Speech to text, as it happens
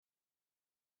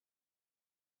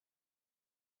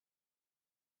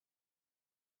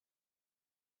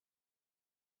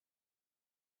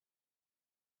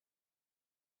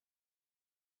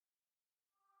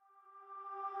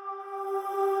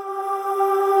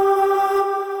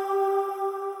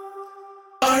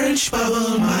Orange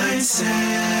Bubble Mindset.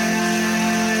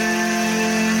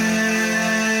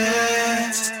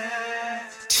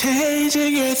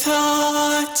 Changing your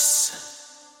thoughts,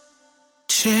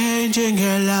 changing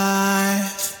your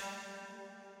life.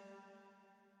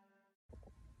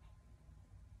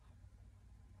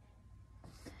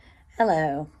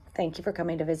 Hello, thank you for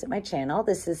coming to visit my channel.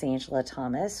 This is Angela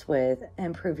Thomas with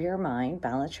Improve Your Mind,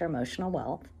 Balance Your Emotional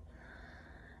Wealth.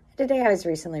 Today I was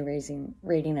recently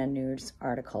reading a news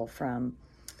article from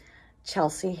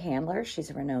Chelsea Handler.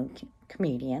 She's a renowned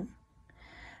comedian,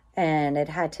 and it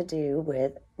had to do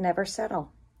with never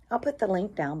settle. I'll put the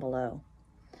link down below.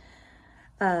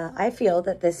 I feel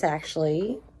that this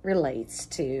actually relates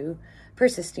to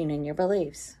persisting in your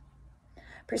beliefs,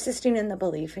 persisting in the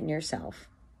belief in yourself,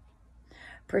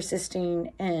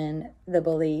 persisting in the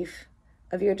belief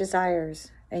of your desires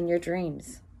and your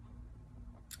dreams.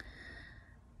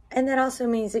 And that also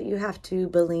means that you have to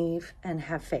believe and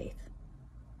have faith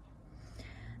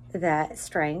that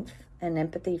strength and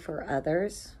empathy for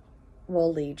others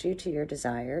will lead you to your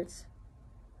desires.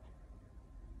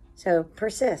 So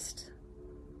persist,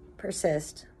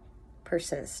 persist,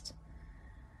 persist.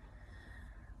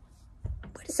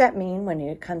 What does that mean when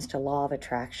it comes to law of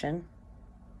attraction?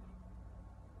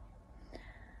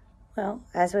 Well,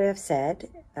 as we have said,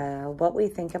 what we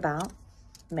think about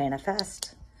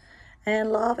manifest.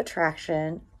 And law of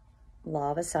attraction,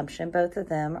 law of assumption, both of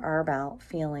them are about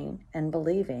feeling and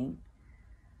believing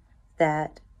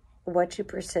that what you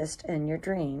persist in your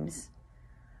dreams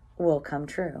will come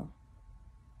true.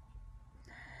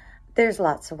 There's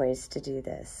lots of ways to do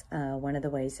this. One of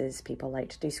the ways is people like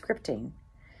to do scripting.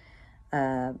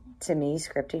 To me,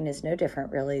 scripting is no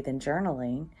different really than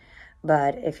journaling.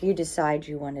 But if you decide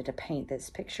you wanted to paint this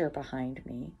picture behind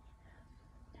me,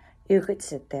 you could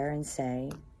sit there and say,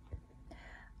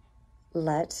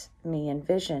 let me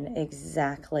envision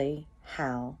exactly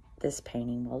how this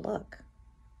painting will look.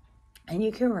 And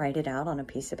you can write it out on a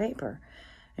piece of paper.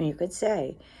 And you could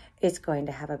say, it's going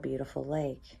to have a beautiful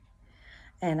lake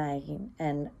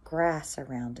and grass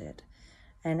around it.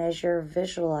 And as you're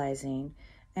visualizing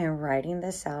and writing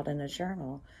this out in a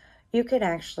journal, you could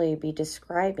actually be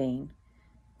describing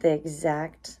the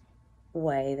exact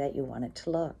way that you want it to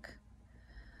look.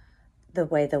 The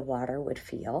way the water would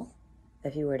feel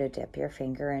if you were to dip your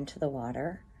finger into the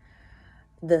water,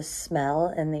 the smell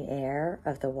in the air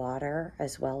of the water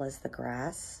as well as the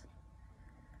grass.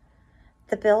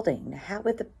 The building, how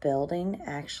would the building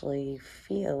actually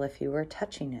feel if you were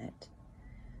touching it?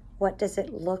 What does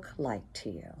it look like to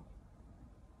you?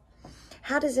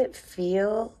 How does it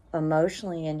feel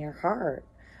emotionally in your heart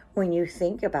when you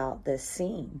think about this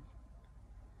scene?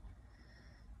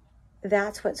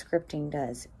 That's what scripting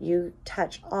does. You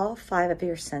touch all 5 of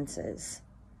your senses.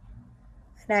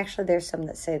 And actually, there's some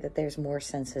that say that there's more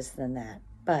senses than that.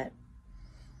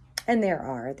 And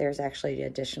there's actually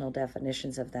additional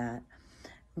definitions of that.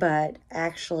 But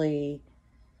actually,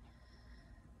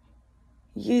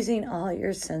 using all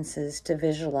your senses to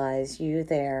visualize you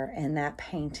there in that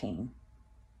painting,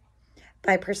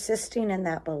 by persisting in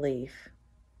that belief,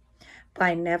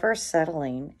 by never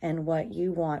settling in what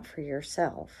you want for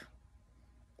yourself,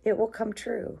 it will come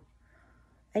true.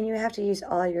 And you have to use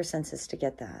all your senses to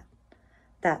get that.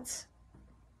 That's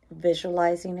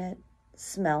visualizing it,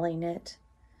 smelling it,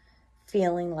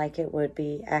 feeling like it would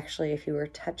be actually if you were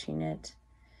touching it,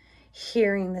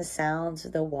 hearing the sounds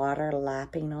of the water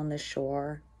lapping on the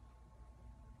shore.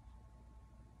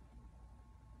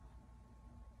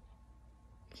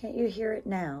 Can't you hear it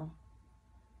now?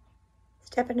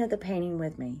 Step into the painting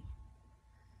with me.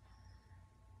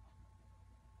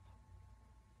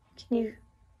 Can you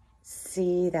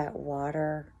see that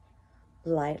water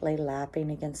lightly lapping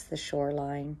against the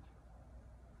shoreline?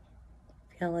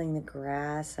 Feeling the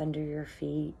grass under your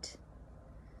feet,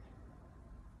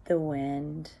 the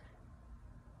wind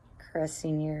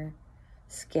caressing your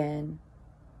skin.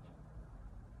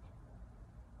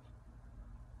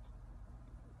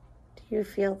 Do you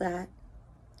feel that?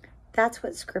 That's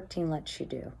what scripting lets you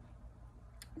do.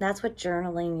 That's what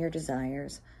journaling your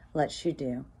desires lets you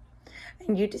do.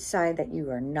 And you decide that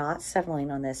you are not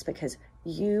settling on this because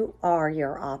you are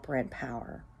your operant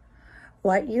power.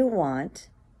 What you want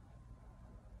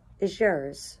is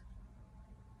yours.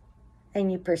 And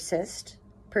you persist,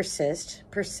 persist,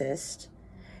 persist.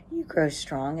 You grow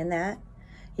strong in that.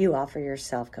 You offer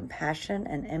yourself compassion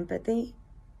and empathy.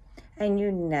 And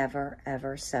you never,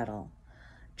 ever settle.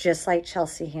 Just like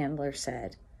Chelsea Handler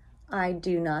said, I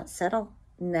do not settle.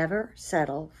 Never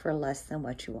settle for less than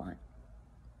what you want.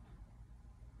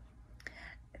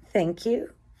 Thank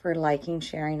you for liking,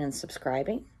 sharing, and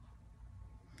subscribing.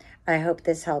 I hope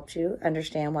this helped you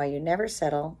understand why you never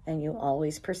settle and you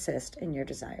always persist in your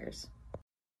desires.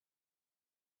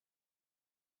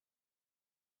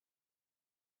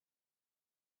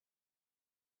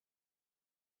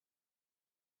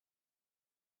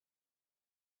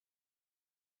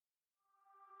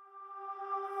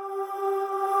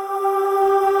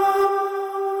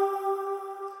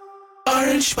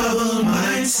 Orange bubble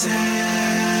mindset.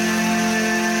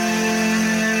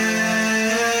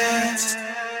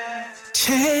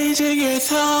 Changing your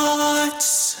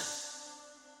thoughts,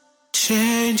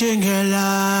 changing your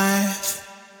life.